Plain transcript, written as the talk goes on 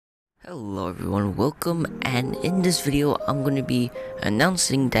Hello everyone, welcome, and in this video I'm going to be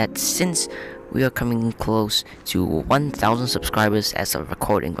announcing that since we are coming close to 1,000 subscribers as of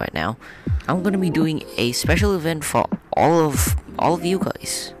recording right now, I'm going to be doing a special event for all of you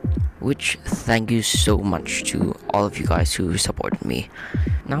guys, which thank you so much to all of you guys who supported me.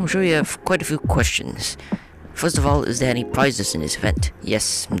 Now I'm sure you have quite a few questions. First of all, is there any prizes in this event?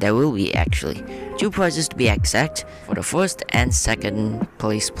 Yes, there will be actually. 2 prizes to be exact for the first and second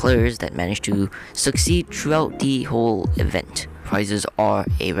place players that manage to succeed throughout the whole event. Prizes are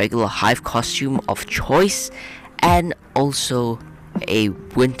a regular hive costume of choice and also a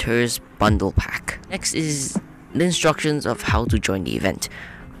winter's bundle pack. Next is the instructions of how to join the event.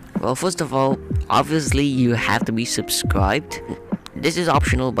 Well, first of all, obviously you have to be subscribed. This is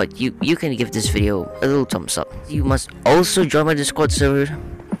optional, but you can give this video a little thumbs up. You must also join my Discord server.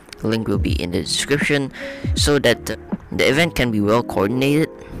 The link will be in the description so that the event can be well coordinated.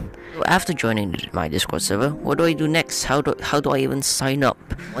 So after joining my Discord server, what do I do next? How do I even sign up?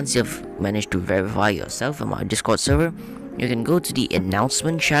 Once you've managed to verify yourself on my Discord server, you can go to the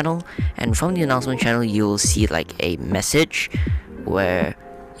announcement channel, and from the announcement channel you will see like a message where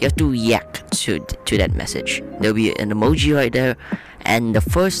you have to react to that message. There'll be an emoji right there, and the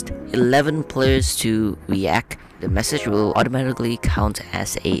first 11 players to react, the message will automatically count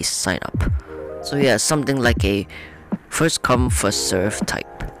as a sign up. So yeah, something like a first come first serve type.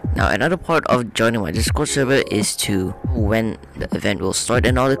 Now another part of joining my Discord server is to when the event will start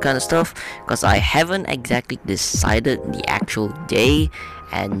and all that kind of stuff, because I haven't exactly decided the actual day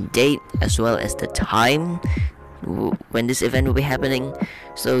and date as well as the time when this event will be happening.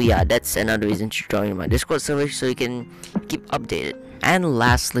 So yeah, that's another reason to join my Discord server, so you can keep updated. And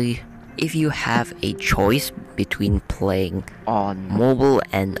lastly, if you have a choice between playing on mobile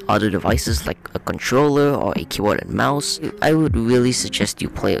and other devices like a controller or a keyboard and mouse, I would really suggest you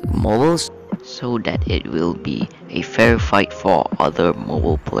play mobiles so that it will be a fair fight for other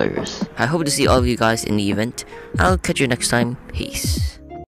mobile players. I hope to see all of you guys in the event. I'll catch you next time. Peace.